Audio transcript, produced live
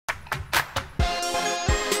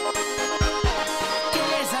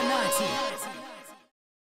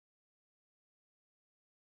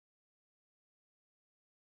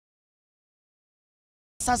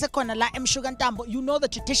Sasekhona la emshukantambo, you know the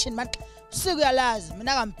tradition, man. Usiko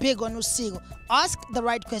mina ngimbheki on usiko. Ask the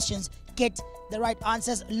right questions, get the right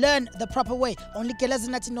answers, learn the proper way. Only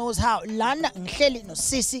Kelazinathi knows how. Lana ngihleli no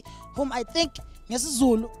Sisi, whom I think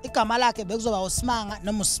ngesizulu igama lakhe bekuzoba uSimanga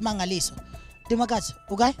noma uSimangaliso. Dimakathi,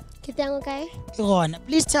 okay? Okay.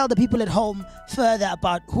 Please tell the people at home further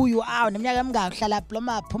about who you are. Neminyaka emingaki uhlala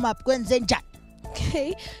phuma phuma kwenze njani?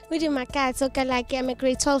 Okay, with my cat, so like I'm a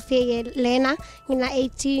grade 12 year Lena, in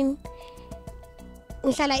 18.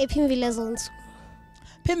 Inshallah, Pimville Zone 2.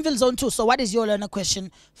 Pimville Zone 2. So, what is your learner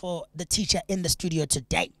question for the teacher in the studio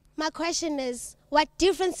today? My question is, what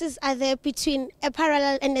differences are there between a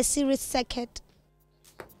parallel and a series circuit?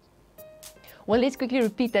 Well, let's quickly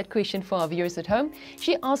repeat that question for our viewers at home.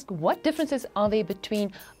 She asked, what differences are there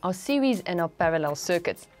between our series and our parallel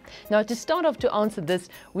circuits? Now, to start off to answer this,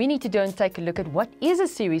 we need to go and take a look at what is a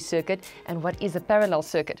series circuit and what is a parallel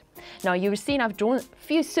circuit. Now, you've seen I've drawn a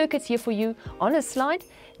few circuits here for you on a slide.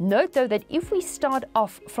 Note, though, that if we start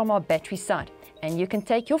off from our battery side, and you can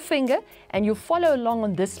take your finger and you follow along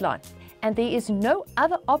on this line, and there is no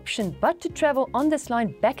other option but to travel on this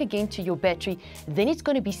line back again to your battery, then it's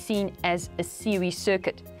going to be seen as a series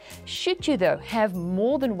circuit. Should you, though, have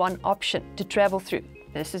more than one option to travel through,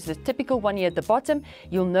 this is the typical one here at the bottom,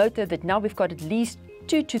 you'll note that now we've got at least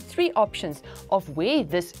 2 to 3 options of where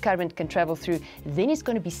this current can travel through, then it's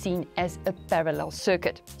going to be seen as a parallel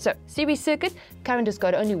circuit. So, series circuit, current has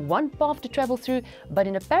got only one path to travel through, but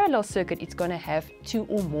in a parallel circuit, it's going to have 2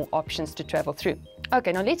 or more options to travel through.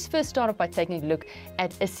 Okay, now let's first start off by taking a look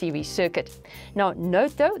at a series circuit. Now,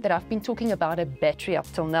 note though that I've been talking about a battery up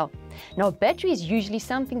till now. Now, a battery is usually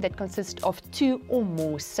something that consists of 2 or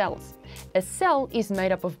more cells. A cell is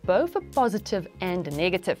made up of both a positive and a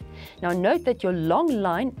negative. Now, note that your long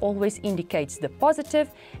line always indicates the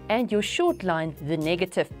positive and your short line the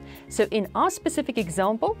negative. So, in our specific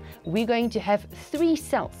example, we're going to have 3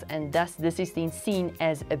 cells, and thus this is then seen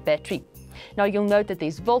as a battery. Now, you'll note that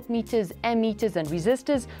there's voltmeters, ammeters, and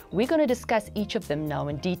resistors. We're going to discuss each of them now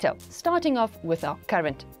in detail, starting off with our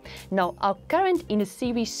current. Now, our current in a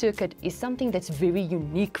series circuit is something that's very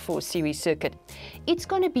unique for a series circuit. It's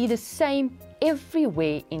going to be the same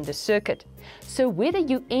everywhere in the circuit. So whether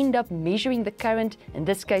you end up measuring the current, in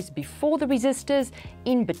this case before the resistors,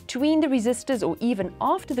 in between the resistors, or even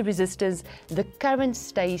after the resistors, the current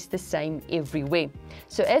stays the same everywhere.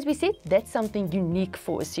 So as we said, that's something unique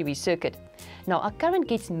for a series circuit. Now, our current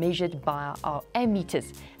gets measured by our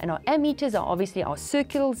ammeters, and our ammeters are obviously our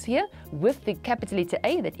circles here with the capital letter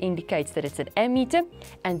A that indicates that it's an ammeter,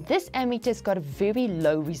 and this ammeter's got a very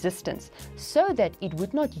low resistance so that it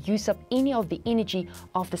would not use up any of the energy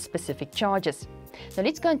of the specific charges. Now,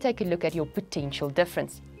 let's go and take a look at your potential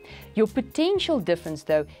difference. Your potential difference,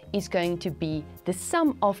 though, is going to be the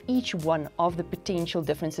sum of each one of the potential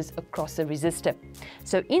differences across a resistor.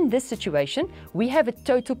 So in this situation, we have a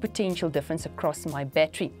total potential difference across my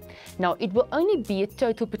battery. Now, it will only be a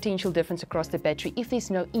total potential difference across the battery if there's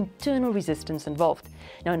no internal resistance involved.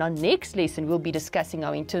 Now, in our next lesson, we'll be discussing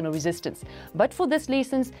our internal resistance. But for this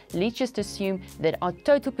lesson, let's just assume that our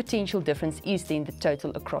total potential difference is then the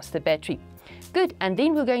total across the battery. Good, and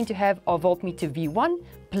then we're going to have our voltmeter V1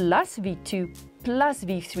 plus V2 plus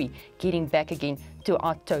V3, getting back again to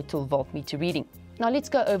our total voltmeter reading. Now let's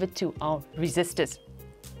go over to our resistors.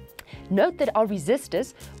 Note that our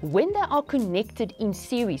resistors, when they are connected in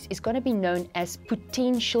series, is going to be known as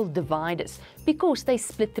potential dividers because they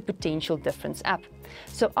split the potential difference up.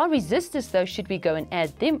 So our resistors, though, should we go and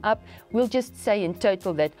add them up, we'll just say in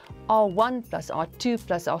total that R1 plus R2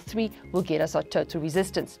 plus R3 will get us our total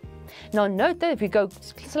resistance. Now note that if we go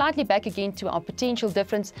slightly back again to our potential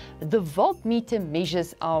difference, the voltmeter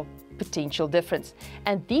measures our potential difference.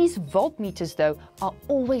 And these voltmeters, though, are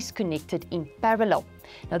always connected in parallel.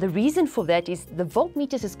 Now the reason for that is the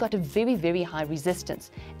voltmeters has got a very, very high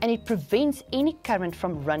resistance and it prevents any current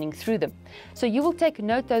from running through them. So you will take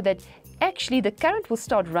note, though, that actually the current will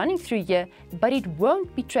start running through here, but it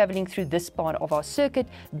won't be traveling through this part of our circuit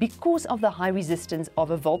because of the high resistance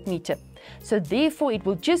of a voltmeter. So therefore it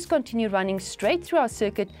will just continue running straight through our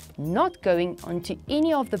circuit, not going onto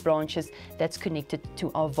any of the branches that's connected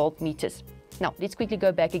to our voltmeters. Now, let's quickly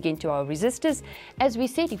go back again to our resistors. As we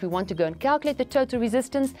said, if we want to go and calculate the total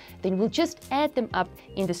resistance, then we'll just add them up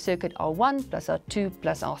in the circuit R1 plus R2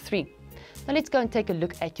 plus R3. Now let's go and take a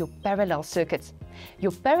look at your parallel circuits.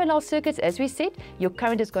 Your parallel circuits, as we said, your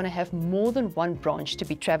current is going to have more than one branch to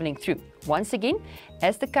be traveling through. Once again,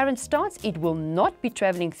 as the current starts, it will not be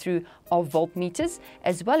traveling through our voltmeters,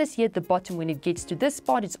 as well as here at the bottom when it gets to this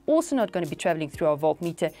part, it's also not going to be traveling through our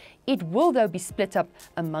voltmeter. It will, though, be split up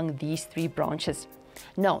among these 3 branches.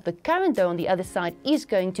 Now, the current, though, on the other side is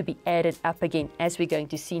going to be added up again, as we're going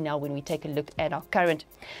to see now when we take a look at our current.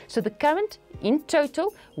 So the current in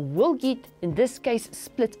total will get, in this case,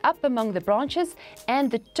 split up among the branches,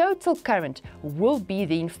 and the total current will be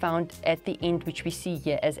then found at the end, which we see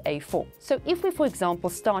here as A4. So if we, for example,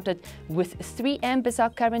 started with 3 amp as our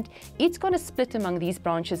current, it's going to split among these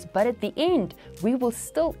branches, but at the end, we will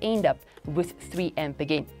still end up with 3 amp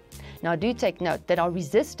again. Now do take note that our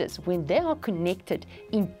resistors, when they are connected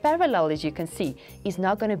in parallel, as you can see, is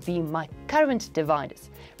now going to be my current dividers.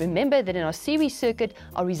 Remember that in our series circuit,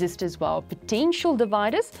 our resistors were our potential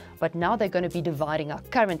dividers, but now they're going to be dividing our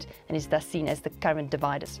current and is thus seen as the current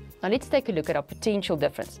dividers. Now let's take a look at our potential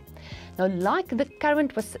difference. Now, like the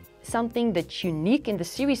current was something that's unique in the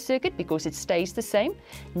series circuit because it stays the same,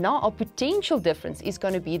 now our potential difference is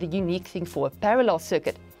going to be the unique thing for a parallel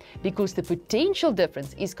circuit, because the potential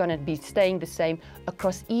difference is going to be staying the same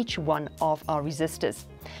across each one of our resistors.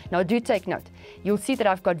 Now do take note, you'll see that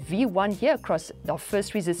I've got V1 here across our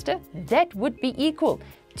first resistor. That would be equal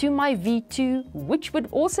to my V2, which would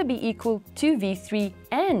also be equal to V3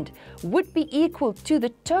 and would be equal to the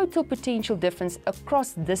total potential difference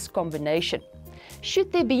across this combination.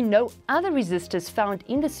 Should there be no other resistors found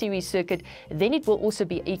in the series circuit, then it will also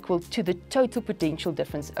be equal to the total potential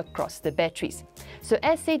difference across the batteries. So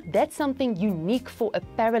as said, that's something unique for a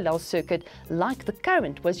parallel circuit, like the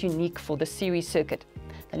current was unique for the series circuit.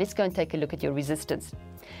 Now let's go and take a look at your resistance.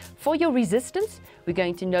 For your resistance, we're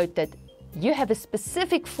going to note that you have a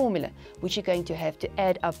specific formula which you're going to have to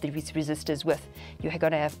add up these resistors with. You're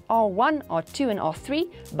going to have R1, R2 and R3,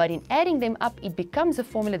 but in adding them up it becomes a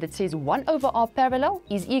formula that says 1 over R parallel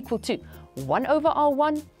is equal to 1 over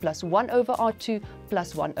R1 plus 1 over R2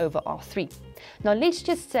 plus 1 over R3. Now let's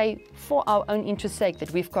just say, for our own interest sake,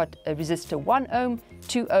 that we've got a resistor 1 ohm,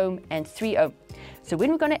 2 ohm and 3 ohm. So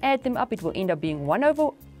when we're going to add them up, it will end up being 1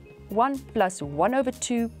 over 1 plus 1 over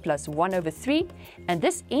 2 plus 1 over 3, and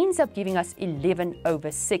this ends up giving us 11 over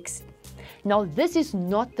 6. Now this is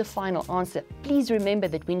not the final answer. Please remember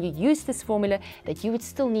that when you use this formula, that you would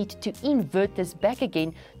still need to invert this back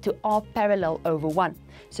again to R parallel over 1.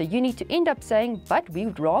 So you need to end up saying, but we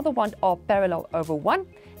would rather want R parallel over 1,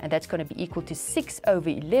 and that's going to be equal to 6 over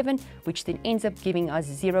 11, which then ends up giving us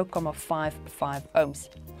 0.55 ohms.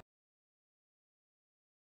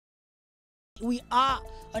 We are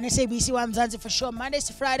on SABC Mzansi for sure, Mondays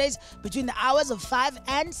to Fridays between the hours of 5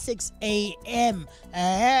 and 6 a.m.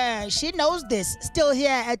 She knows this. Still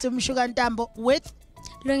here at Umshuga Ntambo with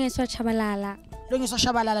Lungiswa Chabalala. Lungiswa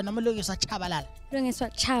Shabalala, no Lungiswa Chabalala.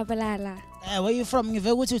 Lungiswa Chabalala. Where are you from? You've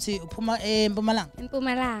got to Puma Mpumalanga. In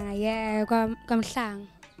Mpumalanga, yeah, Kamhlang.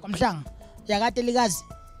 Kamhlang. Yakate ligazi.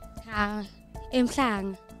 Ha,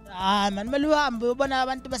 Mhlang. Man maluhambe ubona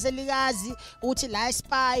abantu baseligazi uthi la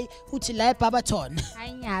spy uthi la eBarberton.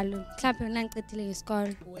 Hayi nyalo, mhlawumbe mina ngiqedile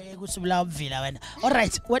isikole. Kusubula ubvila wena. All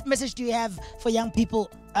right, what message do you have for young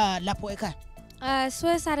people lapho ekhaya?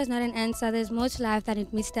 Suicide is not an answer. There's more to life than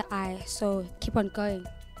it meets the eye. So keep on going.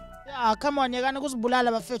 Yeah, come on, you're gonna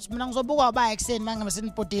kuzibulala bafethu. Mina ngizobuka ba ekseni manje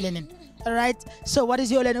ngisenipotile nini. All right. So what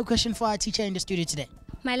is your learning question for our teacher in the studio today?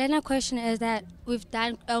 My learner question is that we've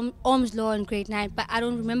done Ohm's law in grade 9, but I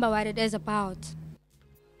don't remember what it is about.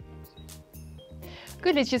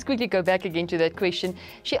 Good, let's just quickly go back again to that question.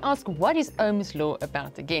 She asked, what is Ohm's law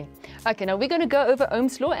about again? Okay, now we're going to go over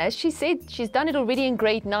Ohm's law. As she said, she's done it already in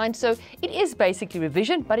grade 9, so it is basically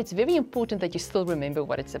revision, but it's very important that you still remember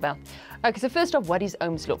what it's about. Okay, so first off, what is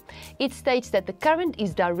Ohm's law? It states that the current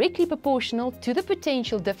is directly proportional to the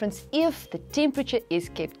potential difference if the temperature is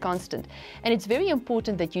kept constant. And it's very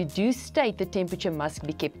important that you do state the temperature must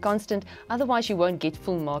be kept constant, otherwise you won't get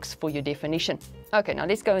full marks for your definition. Okay, now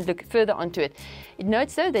let's go and look further onto it. It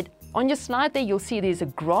notes though that on your slide there, you'll see there's a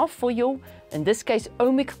graph for your, in this case,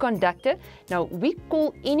 ohmic conductor. Now, we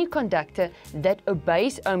call any conductor that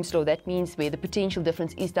obeys Ohm's law, that means where the potential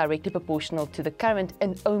difference is directly proportional to the current,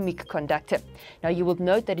 an ohmic conductor. Now, you will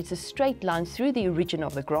note that it's a straight line through the origin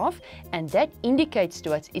of the graph, and that indicates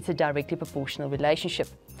to us it's a directly proportional relationship.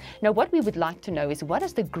 Now, what we would like to know is, what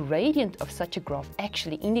does the gradient of such a graph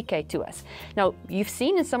actually indicate to us? Now, you've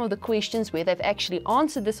seen in some of the questions where they've actually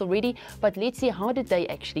answered this already, but let's see, how did they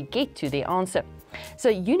actually get to their answer? So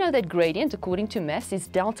you know that gradient, according to maths, is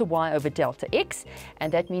delta y over delta x,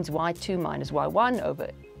 and that means y2 minus y1 over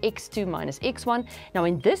x2 minus x1. Now,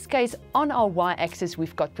 in this case, on our y-axis,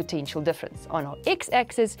 we've got potential difference. On our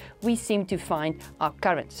x-axis, we seem to find our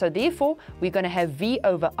current. So therefore, we're going to have V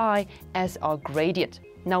over I as our gradient.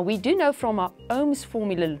 Now, we do know from our Ohm's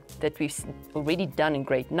formula that we've already done in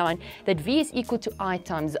grade 9 that V is equal to I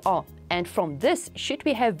times R. And from this, should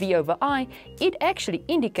we have V over I, it actually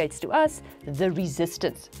indicates to us the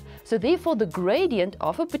resistance. So therefore, the gradient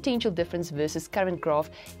of a potential difference versus current graph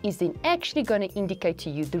is then actually going to indicate to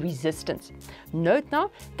you the resistance. Note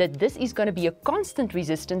now that this is going to be a constant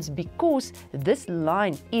resistance because this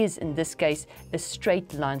line is, in this case, a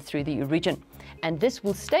straight line through the origin. And this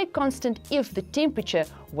will stay constant if the temperature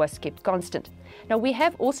was kept constant. Now, we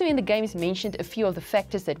have also in the games mentioned a few of the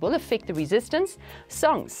factors that will affect the resistance.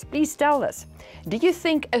 Songs, please tell us, do you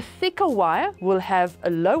think a thicker wire will have a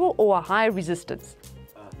lower or a higher resistance?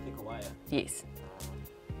 Thicker wire? Yes.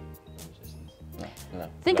 Resistance? No.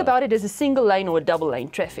 Think about it as a single lane or a double lane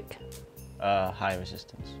traffic. High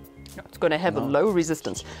resistance. No, it's going to have a low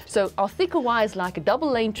resistance. So our thicker wire is like a double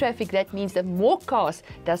lane traffic. That means that more cars,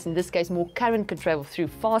 thus in this case more current, can travel through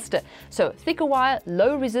faster. So thicker wire,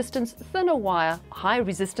 low resistance, thinner wire, high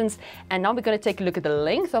resistance. And now we're going to take a look at the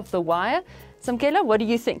length of the wire. Samkela, what do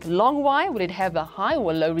you think? Long wire, will it have a high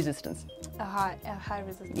or a low resistance? A high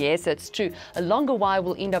resistance. Yes, that's true. A longer wire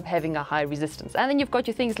will end up having a high resistance. And then you've got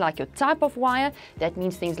your things like your type of wire. That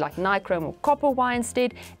means things like nichrome or copper wire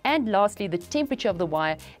instead. And lastly, the temperature of the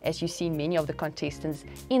wire, as you see many of the contestants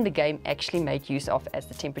in the game actually made use of as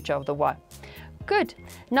the temperature of the wire. Good.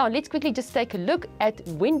 Now let's quickly just take a look at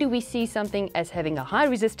when do we see something as having a high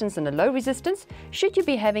resistance and a low resistance. Should you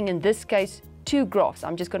be having, in this case, two graphs?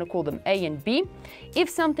 I'm just going to call them A and B. If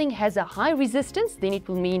something has a high resistance, then it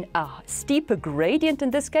will mean a steeper gradient in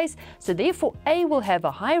this case. So therefore, A will have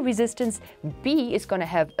a higher resistance, B is going to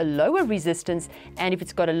have a lower resistance, and if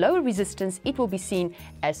it's got a lower resistance, it will be seen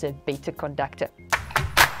as a better conductor.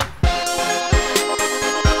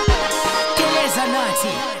 Keleza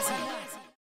Nathi.